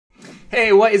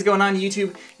Hey, what is going on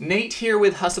YouTube? Nate here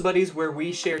with Hustle Buddies, where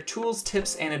we share tools,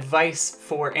 tips, and advice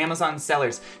for Amazon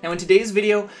sellers. Now in today's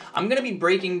video, I'm gonna be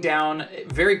breaking down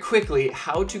very quickly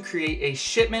how to create a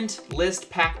shipment, list,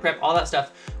 pack prep, all that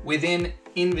stuff within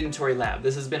Inventory Lab.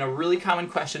 This has been a really common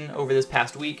question over this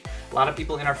past week. A lot of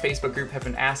people in our Facebook group have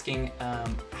been asking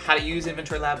how to use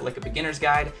Inventory Lab, like a beginner's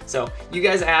guide. So you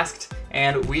guys asked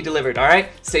and we delivered, all right?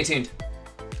 Stay tuned.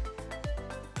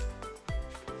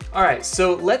 All right,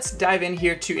 so let's dive in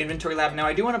here to Inventory Lab. Now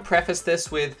I do want to preface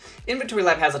this with Inventory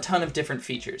Lab has a ton of different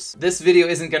features. This video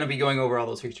isn't going to be going over all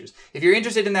those features. If you're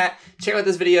interested in that, check out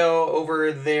this video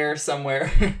over there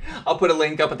somewhere. I'll put a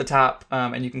link up at the top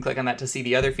and you can click on that to see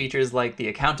the other features like the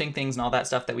accounting things and all that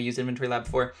stuff that we use Inventory Lab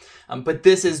for. But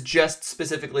this is just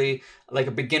specifically like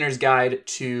a beginner's guide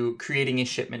to creating a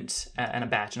shipment and a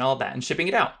batch and all of that and shipping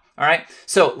it out. All right,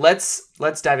 so let's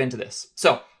dive into this.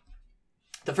 So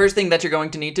the first thing that you're going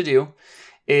to need to do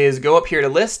is go up here to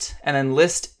list and then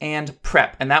list and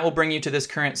prep, and that will bring you to this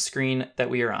current screen that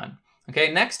we are on.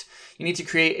 Okay, next you need to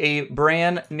create a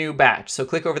brand new batch. So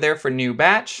click over there for new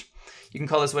batch. You can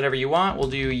call this whatever you want.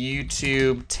 We'll do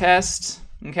YouTube test,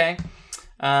 okay?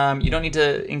 You don't need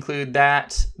to include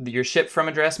that, your ship from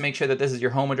address. Make sure that this is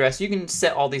your home address. You can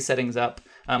set all these settings up,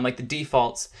 like the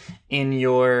defaults in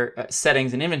your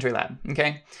settings in Inventory Lab,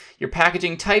 okay? Your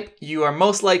packaging type, you are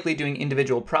most likely doing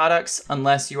individual products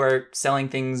unless you are selling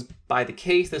things by the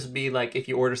case. This would be like if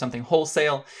you order something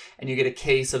wholesale and you get a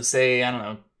case of, say, I don't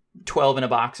know, 12 in a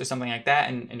box or something like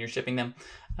that, and you're shipping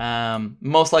them.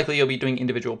 Most likely you'll be doing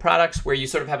individual products where you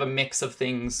sort of have a mix of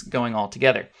things going all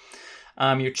together.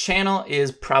 Your channel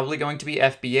is probably going to be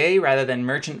FBA rather than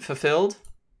merchant fulfilled.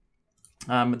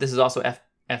 This is also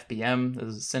FBM,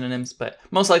 those are synonyms, but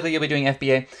most likely you'll be doing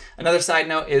FBA. Another side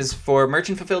note is for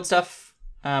merchant fulfilled stuff,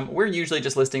 we're usually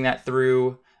just listing that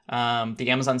through the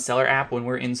Amazon seller app when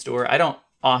we're in store. I don't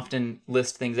often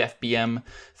list things FBM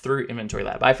through Inventory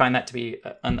Lab. I find that to be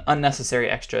an unnecessary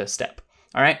extra step.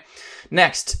 All right,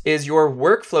 next is your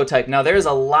workflow type. Now there's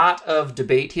a lot of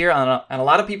debate here, and a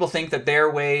lot of people think that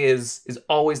their way is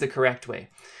always the correct way.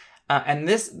 And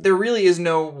there really is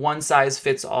no one size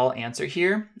fits all answer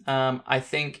here. I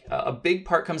think a big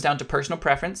part comes down to personal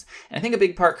preference. And I think a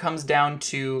big part comes down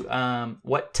to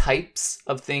what types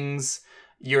of things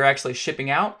you're actually shipping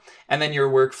out, and then your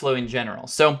workflow in general.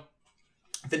 So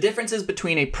the differences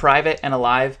between a private and a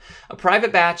live. A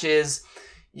private batch is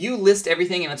you list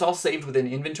everything and it's all saved within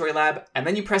Inventory Lab, and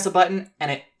then you press a button and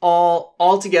it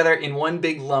all together in one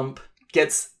big lump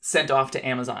gets sent off to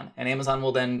Amazon, and Amazon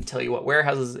will then tell you what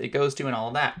warehouses it goes to and all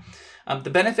of that. The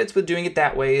benefits with doing it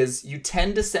that way is you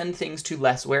tend to send things to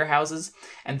less warehouses,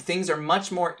 and things are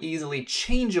much more easily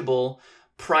changeable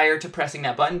prior to pressing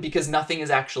that button because nothing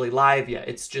is actually live yet.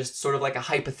 It's just sort of like a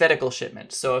hypothetical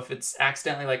shipment. So if it's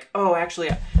accidentally like, oh, actually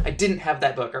I didn't have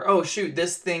that book, or oh shoot,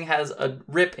 this thing has a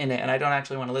rip in it and I don't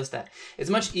actually want to list that.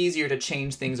 It's much easier to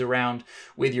change things around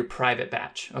with your private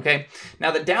batch, okay?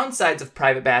 Now the downsides of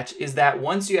private batch is that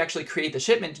once you actually create the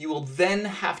shipment, you will then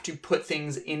have to put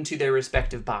things into their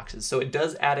respective boxes. So it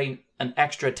does add an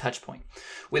extra touch point.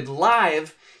 With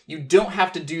live, you don't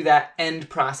have to do that end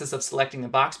process of selecting the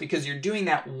box because you're doing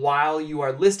that while you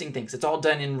are listing things. It's all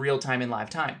done in real time, in live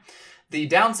time. The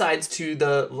downsides to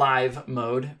the live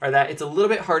mode are that it's a little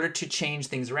bit harder to change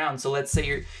things around. So let's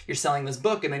say you're selling this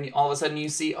book and then all of a sudden you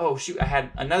see, oh shoot, I had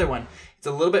another one. It's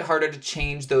a little bit harder to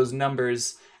change those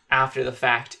numbers after the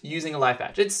fact using a live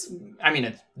batch. It's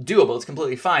doable, it's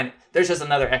completely fine. There's just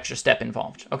another extra step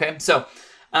involved, okay? So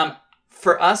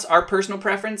for us, our personal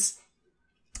preference,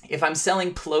 if I'm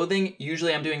selling clothing,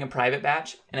 usually I'm doing a private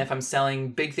batch. And if I'm selling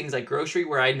big things like grocery,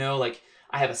 where I know like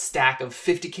I have a stack of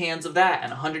 50 cans of that and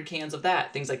 100 cans of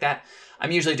that, things like that,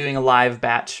 I'm usually doing a live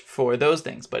batch for those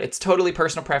things. But it's totally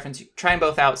personal preference. You try them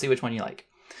both out, see which one you like.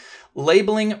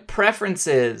 Labeling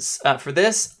preferences. For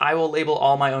this, I will label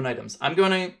all my own items. I'm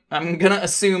gonna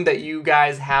assume that you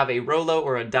guys have a Rollo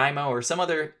or a Dymo or some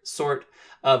other sort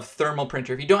of thermal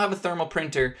printer. If you don't have a thermal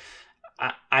printer,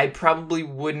 I probably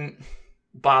wouldn't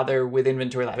bother with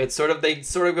Inventory Lab. They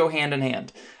sort of go hand in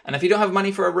hand. And if you don't have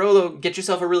money for a Rollo, get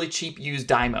yourself a really cheap used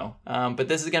Dymo. But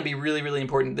this is going to be really, really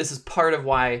important. This is part of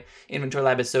why Inventory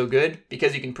Lab is so good,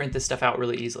 because you can print this stuff out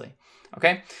really easily.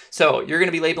 Okay, so you're going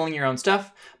to be labeling your own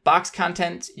stuff. Box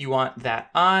content, you want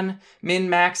that on. Min,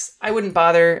 max, I wouldn't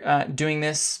bother doing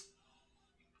this.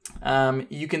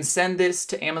 You can send this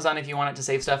to Amazon if you want it to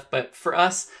save stuff, but for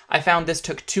us, I found this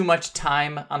took too much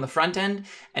time on the front end,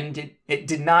 and it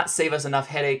did not save us enough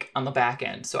headache on the back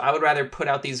end. So I would rather put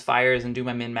out these fires and do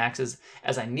my min maxes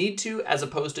as I need to, as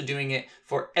opposed to doing it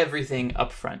for everything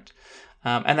up front.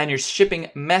 And then your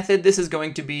shipping method, this is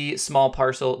going to be small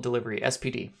parcel delivery,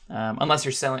 SPD, unless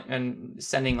you're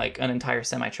sending like an entire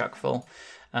semi-truck full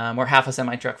or half a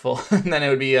semi-truck full, then it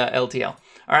would be LTL.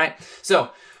 All right, so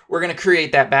we're going to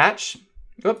create that batch.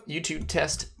 Oop, YouTube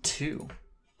test 2.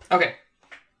 Okay,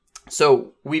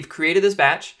 so we've created this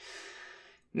batch.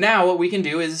 Now what we can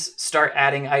do is start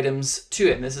adding items to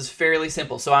it, and this is fairly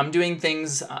simple. So I'm doing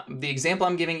things, the example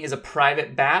I'm giving is a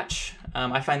private batch.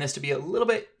 I find this to be a little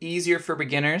bit easier for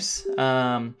beginners.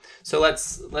 So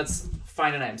let's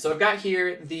find an item. So I've got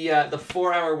here the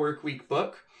 4-hour work week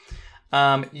book.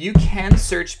 You can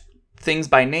search things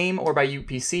by name or by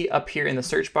UPC up here in the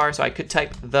search bar. So I could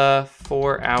type the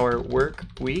 4-hour work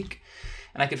week,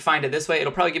 and I could find it this way.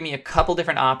 It'll probably give me a couple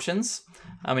different options.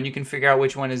 And you can figure out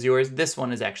which one is yours. This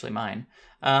one is actually mine.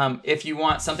 If you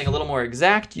want something a little more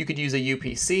exact, you could use a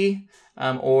UPC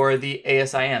or the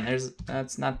ASIN.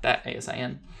 That's not that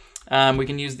ASIN. We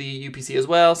can use the UPC as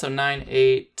well. So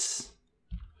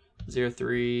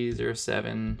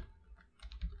 980307.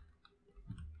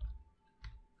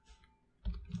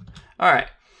 All right.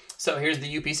 So here's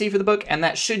the UPC for the book, and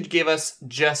that should give us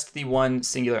just the one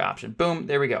singular option. Boom,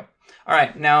 there we go. All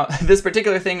right, now this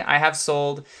particular thing I have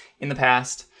sold in the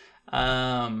past.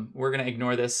 We're gonna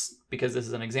ignore this because this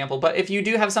is an example, but if you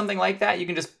do have something like that, you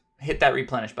can just hit that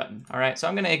replenish button. All right, so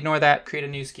I'm gonna ignore that, create a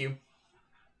new SKU.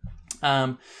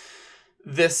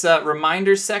 This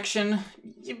reminders section,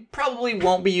 you probably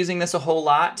won't be using this a whole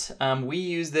lot. We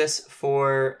use this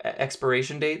for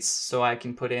expiration dates, so I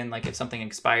can put in like if something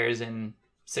expires in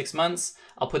 6 months,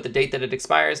 I'll put the date that it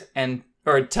expires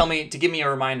or give me a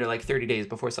reminder like 30 days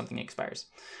before something expires.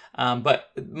 But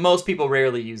most people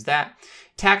rarely use that.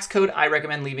 Tax code, I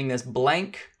recommend leaving this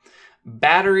blank.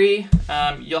 Battery,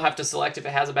 you'll have to select if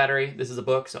it has a battery. This is a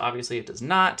book, so obviously it does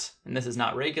not, and this is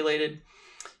not regulated.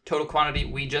 Total quantity,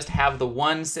 we just have the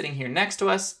one sitting here next to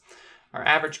us. Our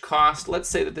average cost, let's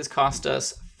say that this cost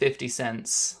us 50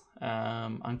 cents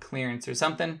on clearance or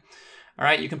something. All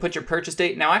right, you can put your purchase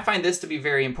date. Now I find this to be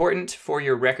very important for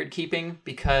your record keeping,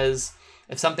 because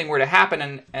if something were to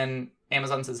happen and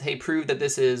Amazon says, hey, prove that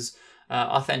this is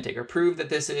authentic or prove that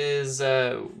this is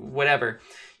whatever,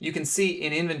 you can see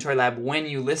in Inventory Lab when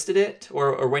you listed it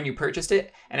or when you purchased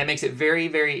it, and it makes it very,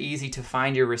 very easy to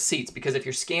find your receipts, because if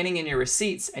you're scanning in your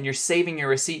receipts and you're saving your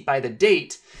receipt by the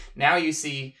date, now you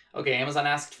see, okay, Amazon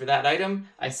asked for that item.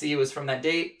 I see it was from that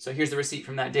date, so here's the receipt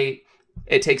from that date.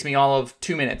 It takes me all of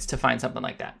 2 minutes to find something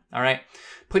like that, all right?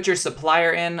 Put your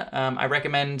supplier in. I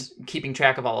recommend keeping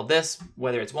track of all of this,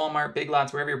 whether it's Walmart, Big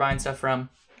Lots, wherever you're buying stuff from.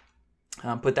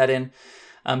 Put that in.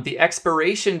 The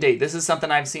expiration date. This is something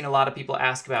I've seen a lot of people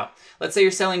ask about. Let's say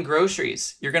you're selling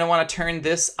groceries. You're going to want to turn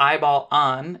this eyeball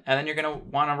on, and then you're going to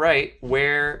want to write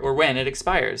where or when it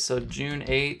expires. So June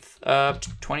 8th of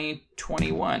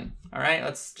 2021. All right,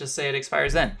 let's just say it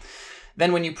expires then.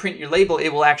 Then when you print your label, it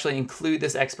will actually include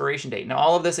this expiration date. Now,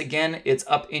 all of this, again, it's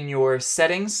up in your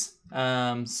settings.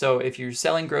 So if you're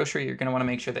selling grocery, you're going to want to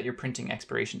make sure that you're printing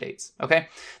expiration dates. Okay,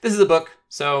 this is a book,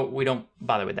 so we don't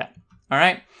bother with that. All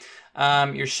right.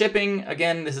 Your shipping,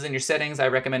 again, this is in your settings. I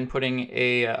recommend putting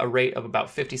a rate of about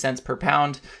 50 cents per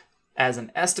pound as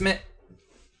an estimate.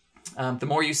 The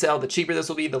more you sell, the cheaper this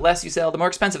will be. The less you sell, the more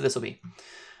expensive this will be.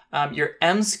 Your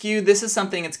MSKU, this is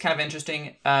something that's kind of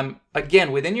interesting.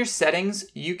 Again, within your settings,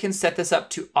 you can set this up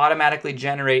to automatically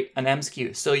generate an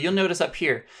MSKU. So you'll notice up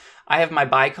here, I have my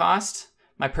buy cost,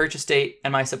 my purchase date,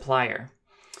 and my supplier.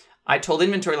 I told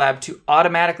Inventory Lab to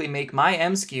automatically make my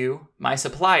MSKU, my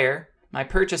supplier, my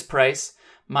purchase price,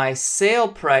 my sale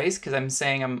price, because I'm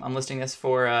saying I'm listing this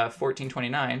for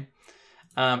 $14.29,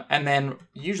 and then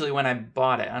usually when I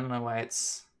bought it, I don't know why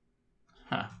it's,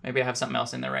 maybe I have something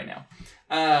else in there right now.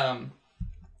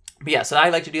 But yeah, so I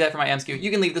like to do that for my MSKU.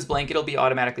 You can leave this blank, it'll be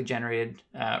automatically generated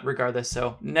regardless,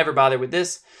 so never bother with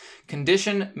this.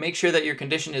 Condition, make sure that your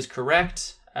condition is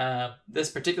correct.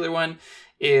 This particular one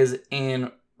is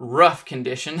in rough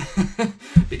condition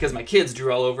because my kids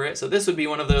drew all over it. So this would be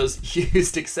one of those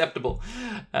used acceptable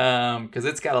because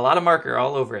it's got a lot of marker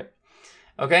all over it.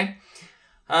 Okay.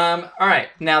 All right.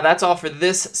 Now that's all for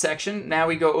this section. Now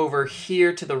we go over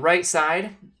here to the right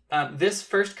side. This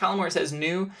first column where it says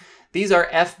new, these are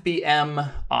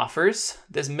FBM offers.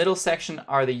 This middle section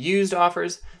are the used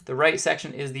offers. The right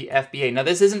section is the FBA. Now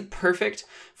this isn't perfect.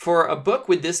 For a book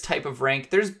with this type of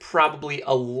rank, there's probably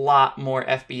a lot more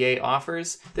FBA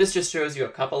offers. This just shows you a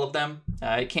couple of them.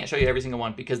 It can't show you every single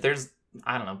one because there's,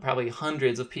 I don't know, probably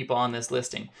hundreds of people on this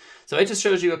listing. So it just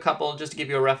shows you a couple just to give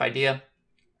you a rough idea.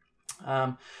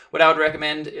 What I would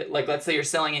recommend, like let's say you're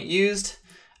selling it used,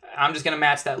 I'm just gonna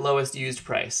match that lowest used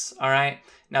price, all right?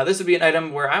 Now this would be an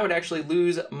item where I would actually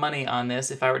lose money on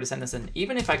this if I were to send this in.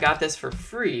 Even if I got this for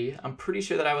free, I'm pretty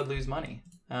sure that I would lose money,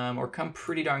 or come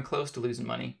pretty darn close to losing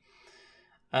money.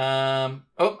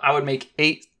 Oh, I would make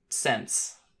 8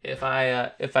 cents if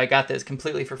I got this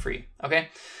completely for free, okay?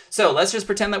 So let's just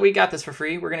pretend that we got this for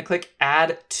free. We're gonna click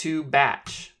Add to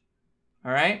Batch,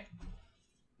 all right?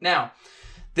 Now,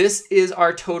 this is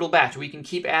our total batch. We can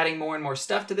keep adding more and more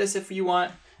stuff to this if you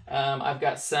want. I've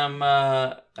got some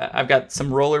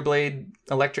rollerblade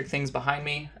electric things behind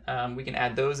me. We can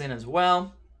add those in as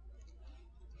well.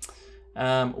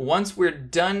 Once we're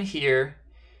done here,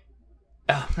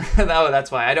 oh,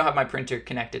 that's why I don't have my printer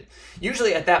connected.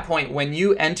 Usually at that point, when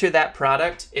you enter that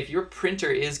product, if your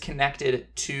printer is connected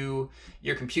to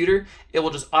your computer, it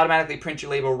will just automatically print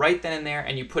your label right then and there,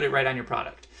 and you put it right on your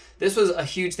product. This was a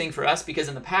huge thing for us because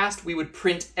in the past we would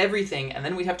print everything and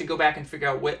then we'd have to go back and figure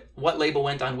out what label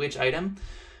went on which item.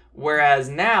 Whereas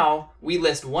now we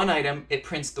list one item, it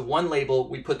prints the one label,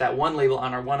 we put that one label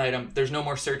on our one item. There's no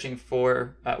more searching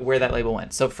for where that label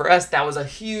went. So for us, that was a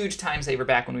huge time saver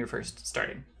back when we were first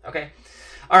starting. Okay.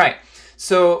 All right.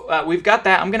 So we've got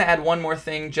that. I'm going to add one more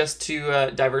thing just to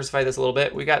diversify this a little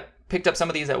bit. We picked up some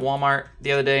of these at Walmart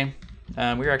the other day.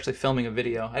 We were actually filming a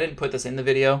video. I didn't put this in the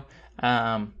video.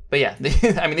 But yeah,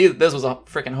 I mean, this was a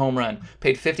freaking home run.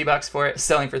 Paid $50 for it,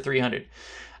 selling for $300.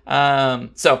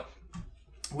 So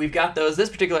we've got those. This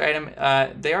particular item,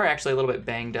 they are actually a little bit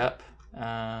banged up.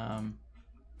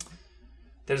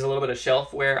 There's a little bit of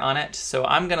shelf wear on it. So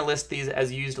I'm going to list these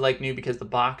as used like new because the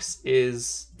box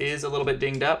is a little bit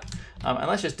dinged up. And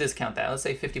let's just discount that. Let's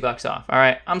say $50 off. All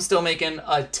right. I'm still making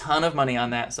a ton of money on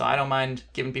that. So I don't mind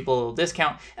giving people a little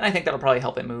discount. And I think that'll probably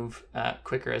help it move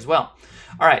quicker as well.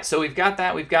 All right. So we've got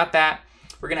that. We've got that.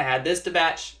 We're going to add this to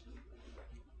batch.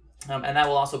 And that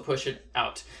will also push it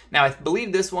out. Now, I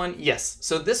believe this one, yes.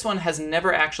 So this one has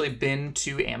never actually been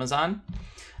to Amazon.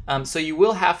 So you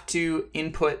will have to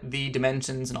input the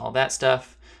dimensions and all that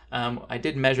stuff. I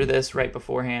did measure this right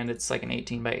beforehand. It's like an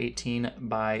 18 by 18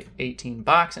 by 18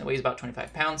 box, and it weighs about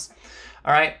 25 pounds.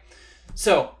 All right.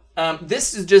 So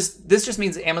this just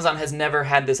means Amazon has never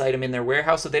had this item in their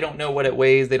warehouse, so they don't know what it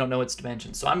weighs. They don't know its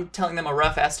dimensions. So I'm telling them a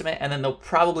rough estimate, and then they'll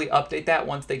probably update that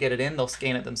once they get it in. They'll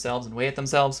scan it themselves and weigh it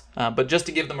themselves. But just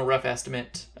to give them a rough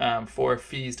estimate for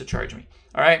fees to charge me.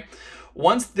 All right.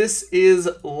 Once this is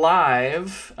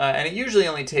live, and it usually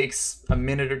only takes a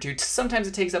minute or two, sometimes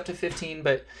it takes up to 15,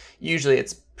 but usually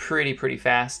it's pretty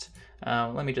fast.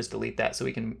 Let me just delete that so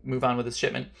we can move on with this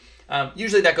shipment.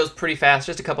 Usually that goes pretty fast,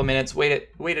 just a couple minutes, wait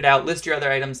it out, list your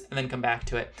other items, and then come back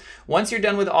to it. Once you're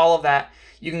done with all of that,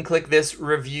 you can click this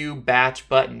review batch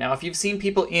button. Now, if you've seen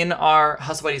people in our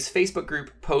Hustle Buddies Facebook group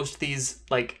post these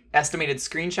like estimated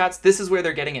screenshots, this is where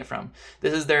they're getting it from.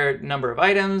 This is their number of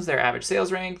items, their average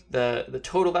sales rank, the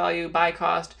total value, buy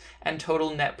cost, and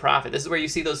total net profit. This is where you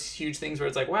see those huge things where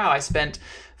it's like, wow, I spent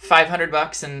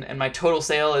 $500 and my total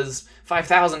sale is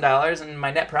 $5,000 and my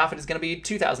net profit is going to be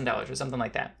 $2,000 or something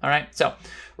like that. All right, so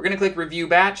we're going to click review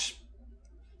batch.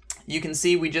 You can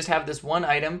see we just have this one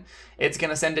item. It's going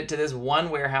to send it to this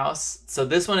one warehouse. So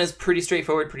this one is pretty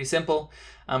straightforward, pretty simple.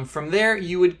 From there,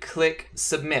 you would click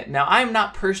submit. Now, I'm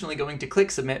not personally going to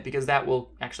click submit because that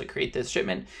will actually create this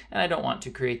shipment, and I don't want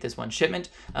to create this one shipment,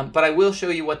 but I will show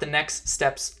you what the next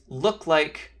steps look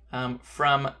like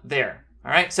from there.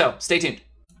 All right, so stay tuned.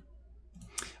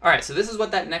 All right, so this is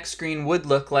what that next screen would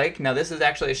look like. Now, this is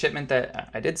actually a shipment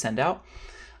that I did send out.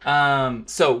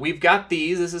 So we've got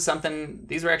these. This is something,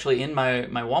 these were actually in my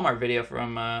Walmart video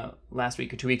from last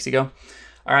week or 2 weeks ago.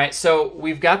 All right, so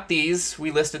we've got these,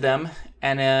 we listed them,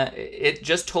 and it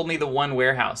just told me the one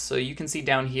warehouse. So you can see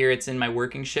down here, it's in my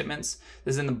working shipments.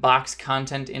 This is in the box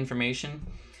content information.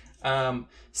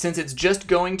 Since it's just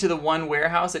going to the one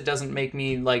warehouse, it doesn't make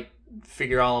me like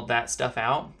figure all of that stuff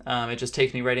out. It just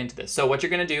takes me right into this. So what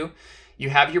you're gonna do, you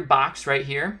have your box right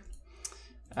here.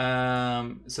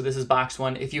 So this is box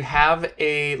one. If you have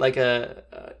a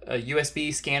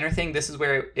USB scanner thing, this is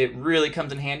where it really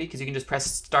comes in handy because you can just press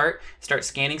start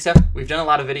scanning stuff. We've done a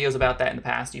lot of videos about that in the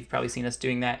past. You've probably seen us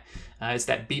doing that. It's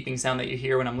that beeping sound that you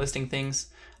hear when I'm listing things.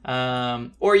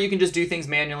 Or you can just do things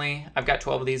manually. I've got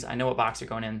 12 of these. I know what box they're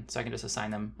going in, so I can just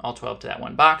assign them all 12 to that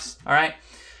one box. All right.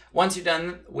 Once you're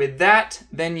done with that,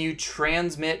 then you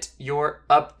transmit your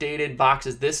updated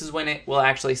boxes. This is when it will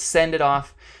actually send it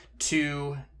off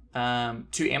to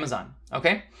Amazon.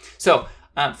 Okay, so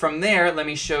from there, let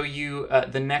me show you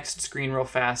the next screen real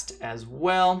fast as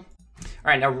well. All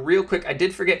right, now real quick, I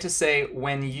did forget to say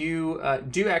when you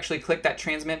do actually click that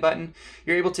transmit button,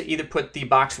 you're able to either put the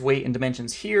box weight and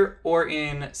dimensions here or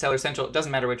in Seller Central. It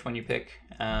doesn't matter which one you pick.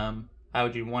 I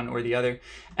would do one or the other.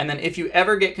 And then if you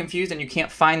ever get confused and you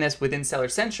can't find this within Seller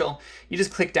Central, you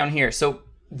just click down here. So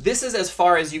this is as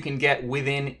far as you can get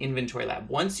within Inventory Lab.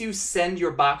 Once you send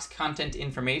your box content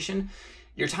information,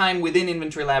 your time within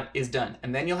Inventory Lab is done.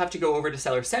 And then you'll have to go over to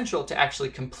Seller Central to actually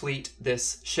complete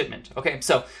this shipment. Okay,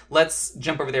 so let's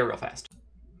jump over there real fast.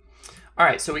 All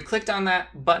right, so we clicked on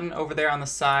that button over there on the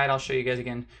side. I'll show you guys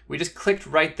again. We just clicked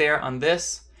right there on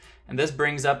this, and this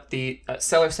brings up the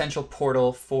Seller Central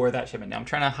portal for that shipment. Now I'm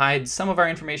trying to hide some of our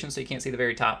information so you can't see the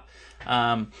very top.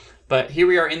 But here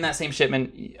we are in that same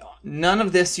shipment. None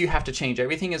of this you have to change.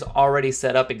 Everything is already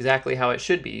set up exactly how it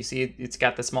should be. You see it's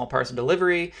got the small parcel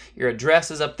delivery, your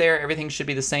address is up there, everything should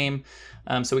be the same.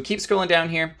 So we keep scrolling down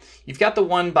here. You've got the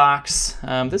one box.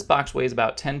 This box weighs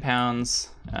about 10 pounds,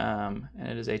 and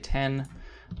it is a 10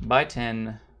 by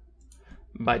 10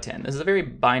 by 10. This is a very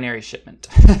binary shipment.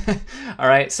 All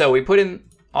right, so we put in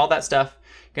all that stuff.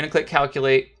 You're gonna click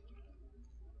calculate.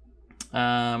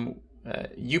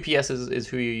 UPS is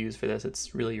who you use for this.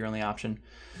 It's really your only option.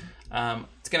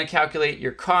 It's going to calculate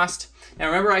your cost. Now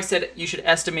remember I said you should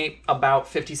estimate about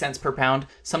 50 cents per pound.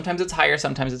 Sometimes it's higher,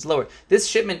 sometimes it's lower. This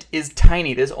shipment is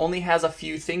tiny. This only has a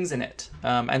few things in it.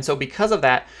 And so because of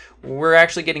that, we're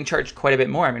actually getting charged quite a bit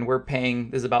more. I mean, we're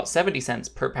paying, this is about 70 cents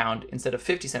per pound instead of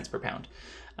 50 cents per pound.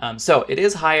 So it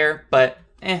is higher, but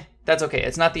that's okay.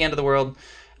 It's not the end of the world.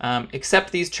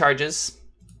 Accept these charges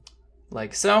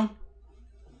like so.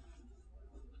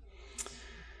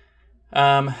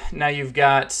 Now you've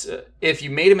got, if you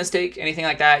made a mistake, anything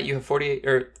like that, you have 48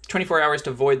 or 24 hours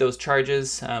to void those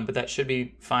charges, but that should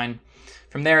be fine.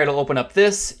 From there, it'll open up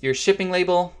this, your shipping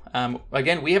label.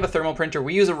 Again, we have a thermal printer.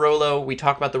 We use a Rollo. We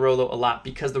talk about the Rollo a lot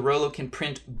because the Rollo can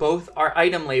print both our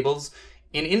item labels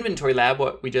in Inventory Lab,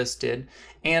 what we just did,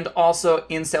 and also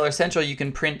in Seller Central, you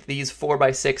can print these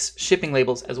 4x6 shipping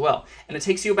labels as well. And it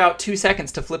takes you about 2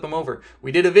 seconds to flip them over.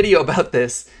 We did a video about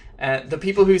this. The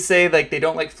people who say like they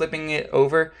don't like flipping it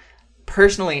over,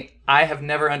 personally, I have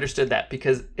never understood that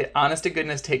because it, honest to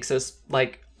goodness, takes us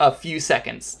like a few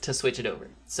seconds to switch it over.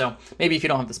 So maybe if you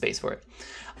don't have the space for it.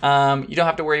 You don't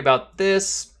have to worry about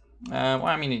this. Well,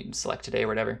 I mean, you can select today or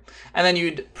whatever. And then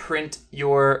you'd print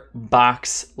your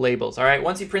box labels. All right,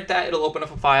 once you print that, it'll open up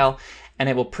a file and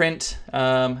it will print.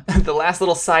 The last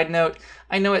little side note,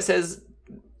 I know it says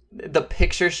the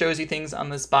picture shows you things on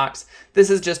this box. This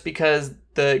is just because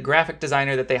the graphic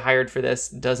designer that they hired for this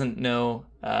doesn't know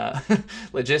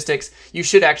logistics. You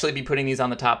should actually be putting these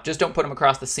on the top. Just don't put them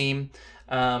across the seam.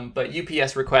 But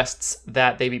UPS requests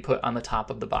that they be put on the top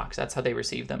of the box. That's how they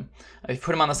receive them. If you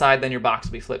put them on the side, then your box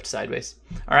will be flipped sideways.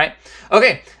 All right.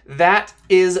 Okay, that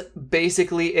is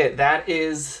basically it. That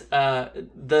is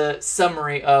the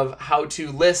summary of how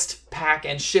to list, pack,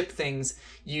 and ship things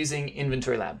using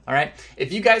Inventory Lab. All right.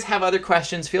 If you guys have other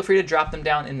questions, feel free to drop them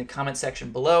down in the comment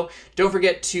section below. Don't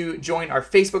forget to join our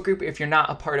Facebook group if you're not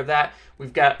a part of that.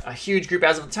 We've got a huge group.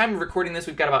 As of the time of recording this,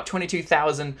 we've got about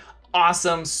 22,000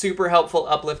 awesome, super helpful,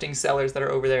 uplifting sellers that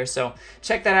are over there. So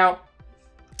check that out.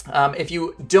 If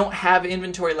you don't have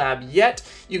Inventory Lab yet,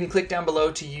 you can click down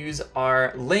below to use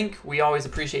our link. We always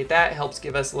appreciate that. It helps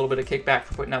give us a little bit of kickback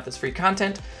for putting out this free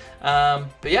content.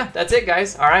 But yeah, that's it,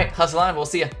 guys. All right, hustle on. We'll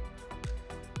see you.